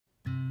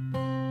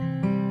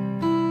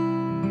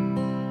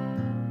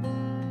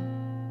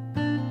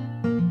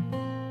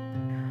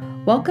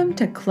Welcome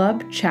to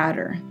Club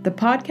Chatter, the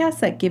podcast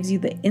that gives you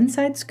the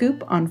inside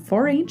scoop on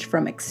 4-H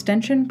from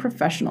Extension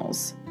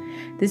professionals.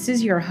 This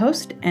is your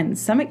host and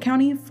Summit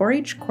County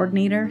 4-H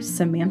coordinator,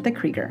 Samantha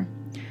Krieger.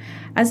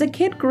 As a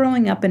kid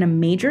growing up in a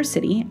major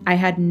city, I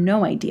had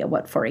no idea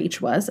what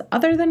 4-H was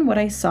other than what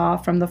I saw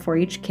from the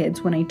 4-H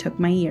kids when I took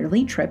my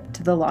yearly trip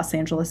to the Los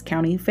Angeles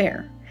County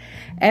Fair.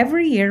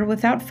 Every year,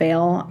 without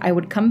fail, I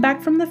would come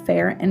back from the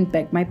fair and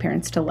beg my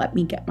parents to let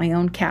me get my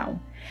own cow.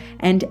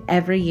 And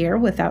every year,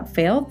 without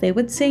fail, they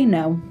would say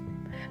no.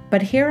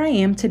 But here I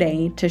am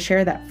today to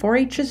share that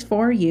 4-H is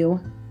for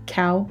you,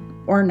 cow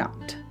or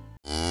not.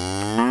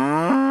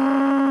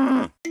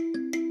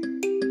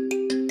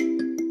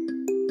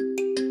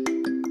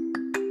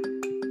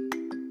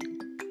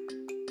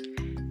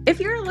 If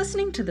you're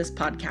listening to this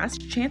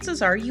podcast,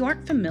 chances are you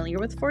aren't familiar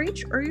with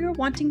 4-H or you're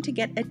wanting to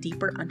get a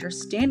deeper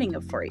understanding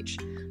of 4-H.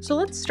 So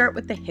let's start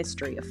with the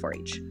history of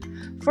 4-H.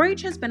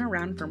 4-H has been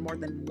around for more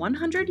than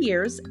 100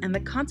 years, and the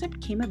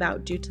concept came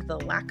about due to the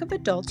lack of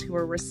adults who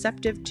were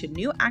receptive to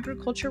new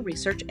agriculture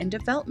research and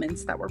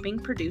developments that were being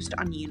produced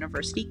on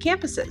university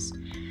campuses.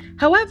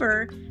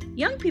 However,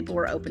 young people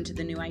were open to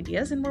the new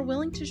ideas and were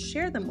willing to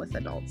share them with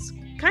adults.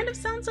 Kind of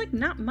sounds like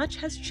not much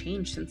has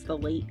changed since the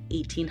late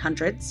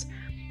 1800s.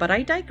 But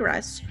I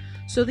digress.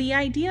 So the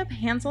idea of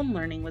hands-on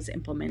learning was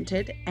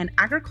implemented and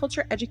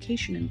agriculture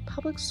education in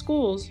public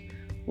schools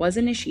was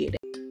initiated.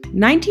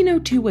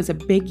 1902 was a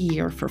big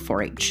year for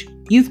 4-H.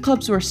 Youth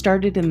clubs were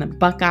started in the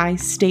Buckeye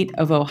State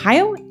of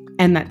Ohio,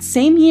 and that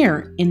same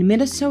year in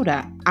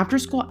Minnesota,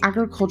 after-school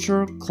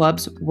agricultural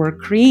clubs were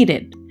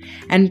created.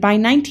 And by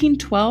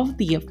 1912,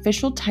 the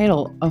official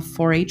title of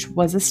 4-H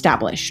was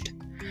established.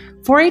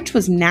 4-H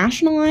was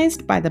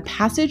nationalized by the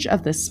passage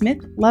of the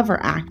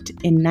Smith-Lever Act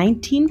in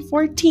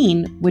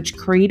 1914, which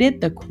created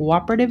the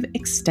Cooperative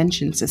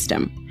Extension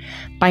System.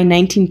 By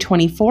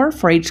 1924,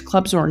 4-H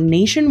clubs were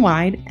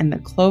nationwide and the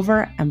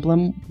clover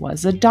emblem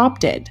was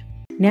adopted.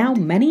 Now,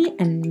 many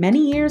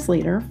years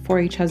later,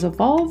 4-H has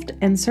evolved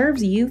and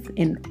serves youth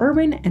in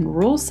urban and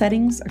rural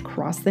settings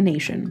across the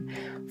nation.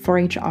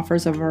 4-H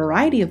offers a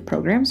variety of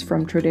programs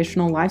from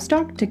traditional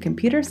livestock to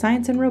computer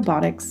science and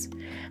robotics.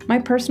 My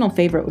personal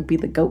favorite would be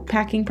the goat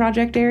packing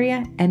project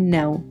area, and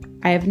no,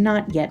 I have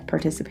not yet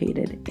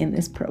participated in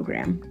this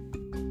program.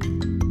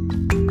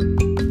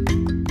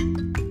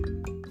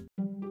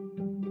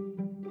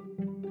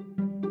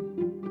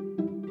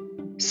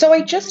 So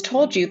I just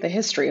told you the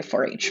history of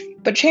 4-H,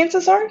 but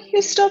chances are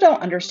you still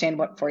don't understand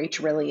what 4-H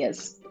really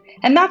is.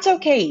 And that's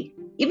okay.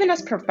 Even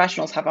us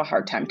professionals have a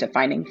hard time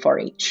defining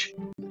 4-H.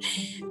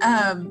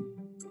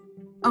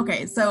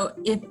 Okay, so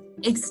if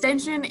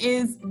Extension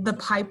is the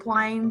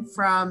pipeline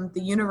from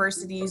the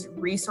university's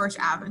research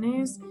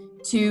avenues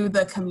to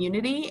the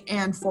community,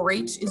 and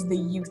 4-H is the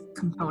youth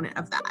component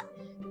of that.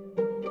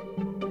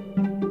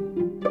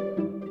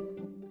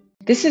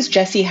 This is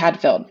Jessie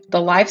Hadfield, the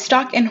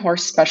livestock and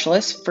horse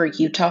specialist for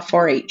Utah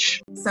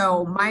 4-H.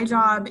 So my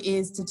job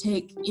is to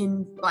take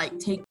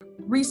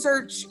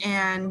research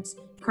and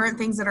current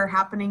things that are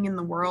happening in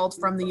the world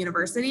from the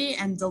university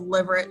and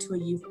deliver it to a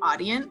youth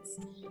audience.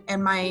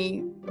 And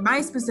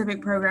my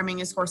specific programming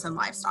is horse and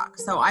livestock.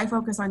 So I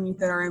focus on youth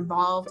that are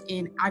involved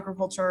in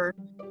agriculture,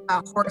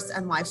 horse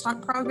and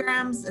livestock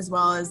programs, as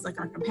well as like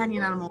our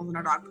companion animals and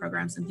our dog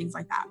programs and things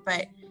like that.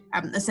 But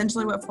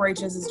essentially what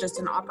 4-H is just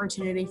an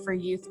opportunity for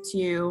youth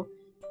to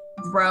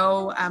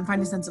grow,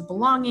 find a sense of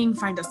belonging,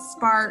 find a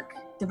spark,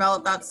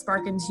 develop that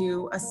spark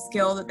into a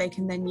skill that they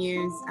can then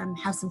use and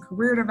have some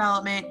career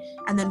development,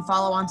 and then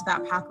follow onto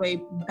that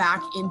pathway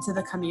back into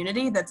the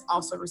community that's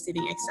also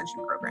receiving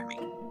extension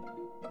programming.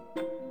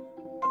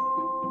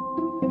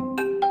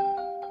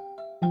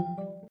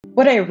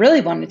 What I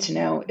really wanted to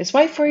know is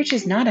why 4-H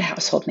is not a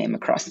household name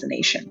across the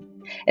nation.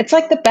 It's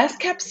like the best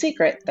kept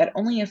secret that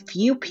only a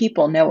few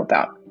people know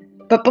about.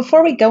 But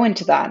before we go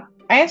into that,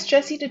 I asked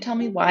Jessie to tell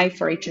me why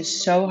 4-H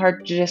is so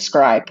hard to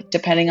describe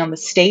depending on the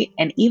state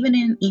and even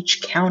in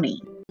each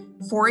county.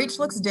 4-H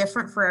looks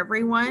different for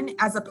everyone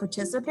as a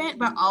participant,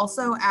 but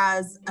also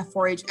as a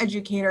 4-H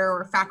educator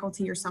or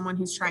faculty or someone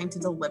who's trying to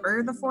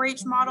deliver the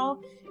 4-H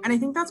model. And I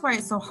think that's why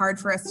it's so hard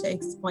for us to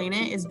explain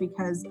it, is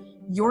because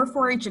your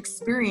 4-H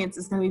experience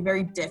is going to be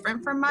very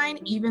different from mine,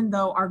 even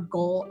though our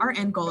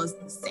end goal is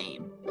the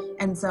same.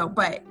 And so,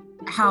 but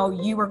how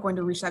you are going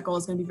to reach that goal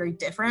is going to be very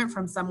different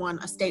from someone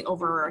a state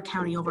over or a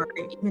county over,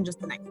 or even just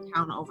the next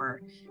town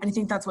over. And I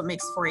think that's what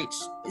makes 4-H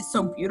is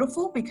so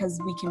beautiful, because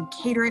we can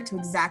cater it to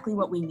exactly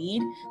what we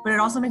need, but it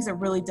also makes it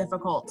really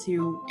difficult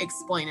to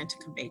explain and to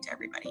convey to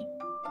everybody.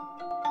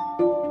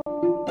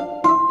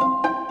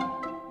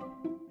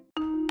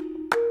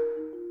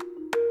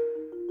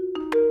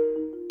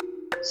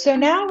 So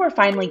now we're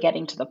finally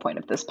getting to the point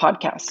of this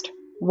podcast.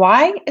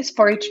 Why is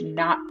 4-H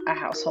not a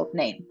household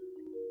name?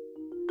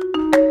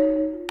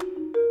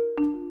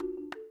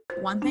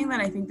 One thing that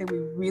I think that we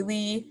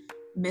really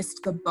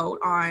missed the boat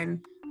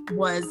on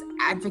was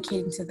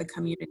advocating to the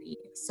community.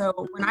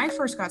 So when I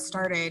first got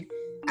started,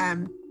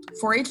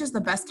 4-H is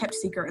the best kept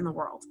secret in the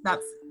world.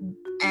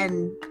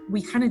 And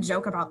we kind of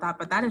joke about that,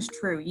 but that is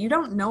true. You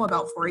don't know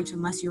about 4-H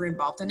unless you're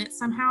involved in it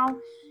somehow.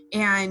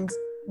 And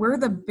we're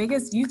the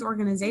biggest youth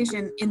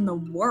organization in the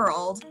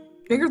world,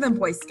 bigger than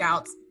Boy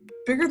Scouts,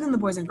 bigger than the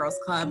Boys and Girls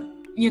Club,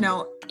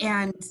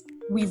 and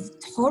we've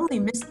totally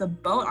missed the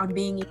boat on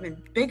being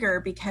even bigger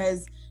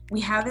because we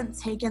haven't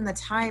taken the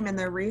time and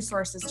the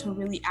resources to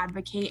really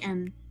advocate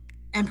and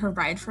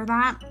provide for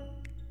that.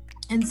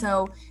 And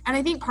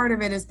I think part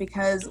of it is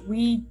because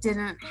we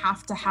didn't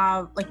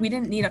we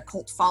didn't need a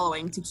cult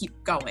following to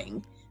keep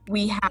going.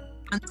 We have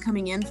funds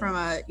coming in from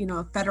a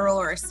federal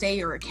or a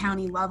state or a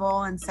county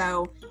level. And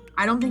so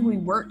I don't think we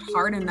worked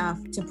hard enough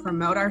to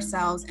promote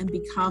ourselves and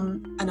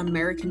become an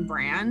American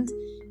brand.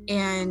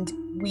 And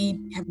we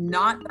have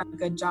not done a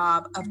good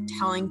job of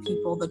telling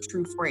people the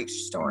true 4-H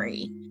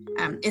story.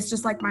 It's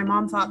just like my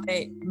mom thought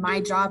that my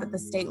job at the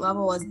state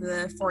level as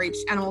the 4-H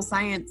animal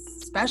science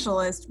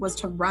specialist was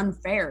to run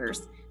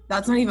fairs.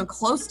 That's not even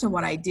close to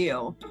what I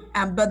do.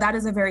 But that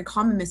is a very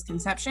common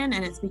misconception,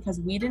 and it's because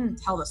we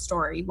didn't tell the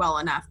story well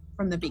enough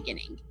from the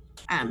beginning.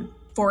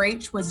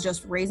 4-H was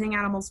just raising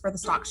animals for the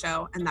stock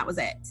show, and that was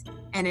it.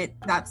 And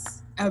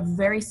that's a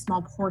very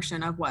small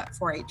portion of what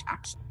 4-H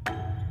actually.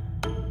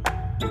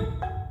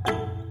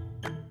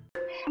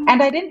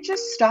 And I didn't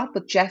just stop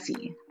with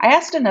Jessie. I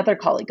asked another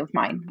colleague of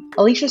mine,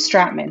 Alicia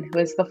Stratman, who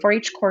is the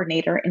 4-H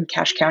coordinator in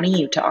Cache County,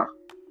 Utah.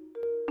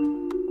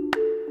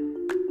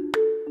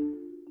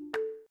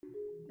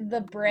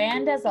 The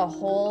brand as a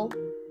whole,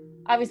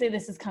 obviously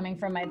this is coming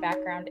from my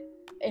background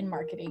in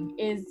marketing,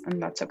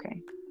 and that's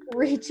okay,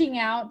 reaching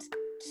out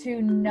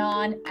to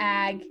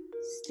non-ag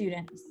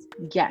students.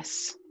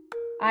 Yes.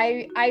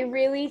 I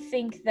really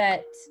think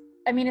that,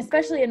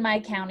 especially in my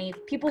county,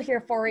 people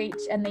hear 4-H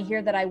and they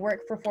hear that I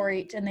work for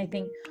 4-H and they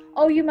think,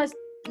 oh, you must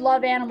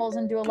love animals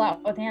and do a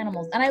lot with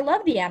animals. And I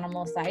love the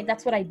animal side.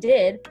 That's what I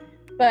did.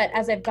 But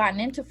as I've gotten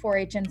into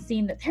 4-H and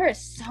seen that there are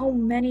so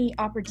many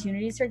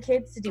opportunities for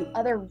kids to do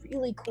other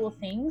really cool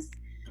things,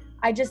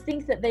 I just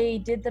think that they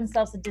did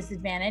themselves a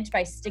disadvantage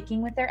by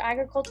sticking with their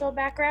agricultural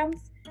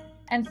backgrounds.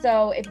 And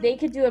so if they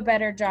could do a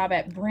better job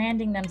at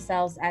branding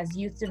themselves as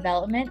youth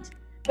development,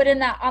 but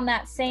on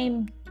that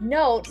same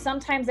note,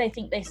 sometimes I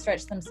think they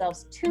stretch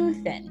themselves too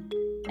thin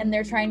and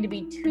they're trying to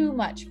be too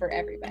much for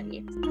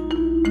everybody.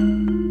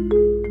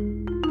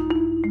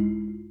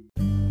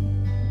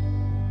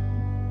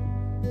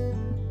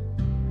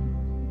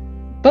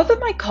 Both of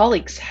my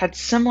colleagues had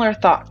similar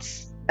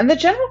thoughts, and the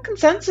general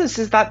consensus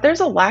is that there's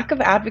a lack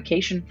of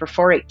advocacy for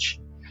 4-H.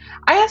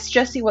 I asked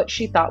Jessie what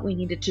she thought we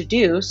needed to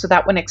do so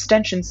that when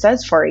Extension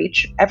says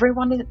 4-H,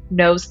 everyone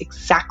knows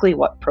exactly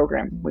what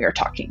program we are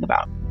talking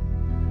about.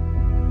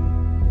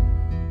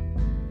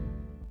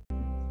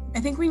 I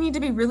think we need to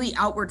be really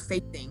outward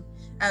facing.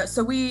 That's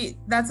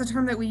a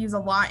term that we use a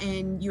lot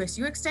in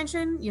USU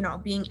Extension,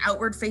 being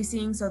outward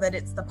facing so that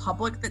it's the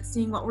public that's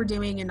seeing what we're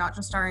doing and not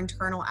just our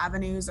internal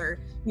avenues or,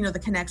 the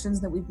connections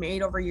that we've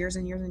made over years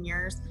and years and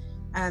years.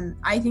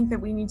 I think that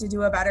we need to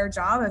do a better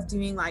job of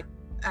doing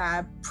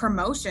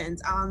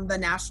promotions on the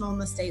national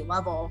and the state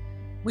level.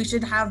 We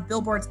should have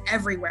billboards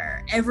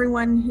everywhere.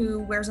 Everyone who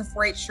wears a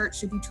 4-H shirt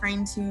should be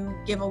trained to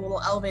give a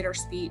little elevator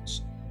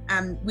speech.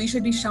 We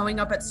should be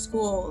showing up at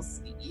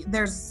schools.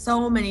 There's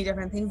so many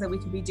different things that we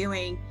could be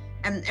doing.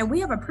 And we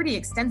have a pretty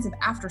extensive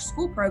after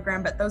school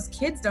program, but those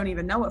kids don't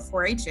even know what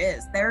 4-H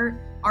is.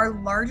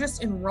 Our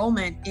largest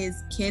enrollment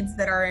is kids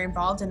that are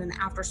involved in an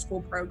after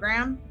school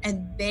program,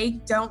 and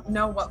they don't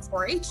know what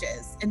 4-H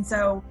is. And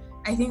so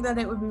I think that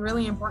it would be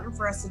really important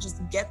for us to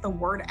just get the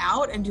word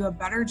out and do a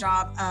better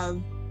job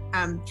of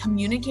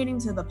communicating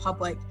to the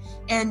public.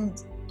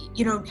 And,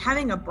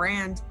 having a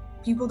brand,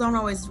 people don't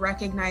always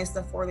recognize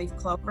the 4-leaf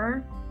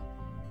clover.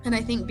 And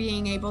I think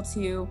being able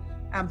to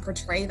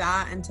portray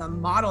that and to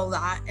model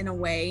that in a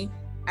way,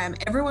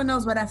 everyone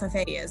knows what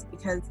FFA is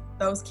because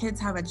those kids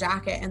have a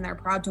jacket and they're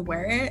proud to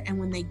wear it. And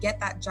when they get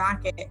that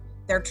jacket,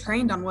 they're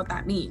trained on what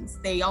that means.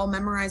 They all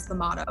memorize the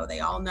motto.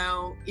 They all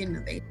know,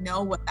 they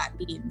know what that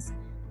means.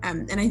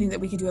 And I think that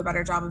we could do a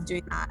better job of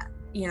doing that,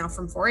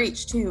 from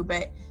 4-H too.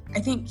 But I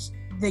think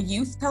the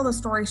youth tell the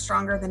story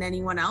stronger than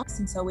anyone else.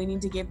 And so we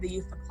need to give the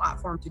youth a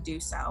platform to do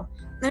so.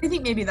 And I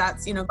think maybe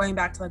that's, going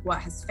back to what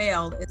has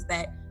failed is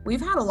that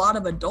we've had a lot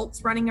of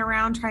adults running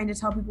around trying to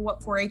tell people what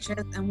 4-H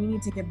is, and we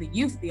need to give the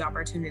youth the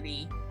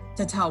opportunity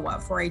to tell what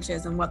 4-H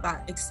is and what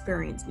that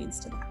experience means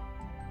to them.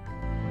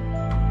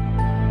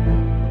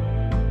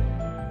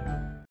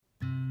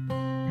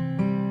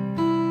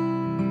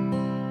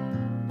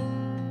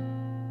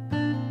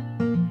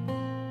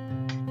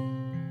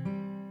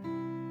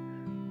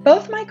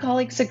 Both my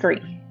colleagues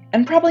agree,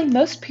 and probably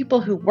most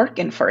people who work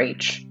in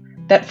 4-H,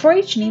 that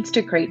 4-H needs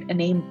to create a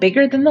name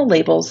bigger than the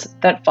labels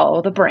that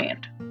follow the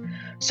brand.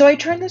 So I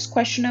turn this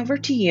question over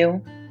to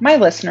you, my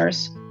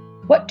listeners.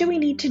 What do we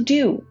need to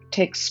do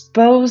to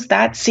expose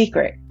that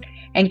secret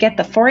and get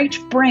the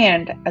 4-H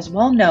brand as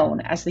well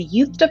known as the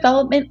youth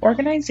development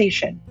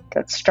organization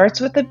that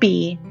starts with a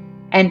B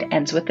and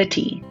ends with a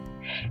T?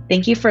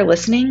 Thank you for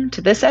listening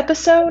to this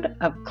episode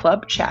of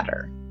Club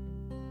Chatter.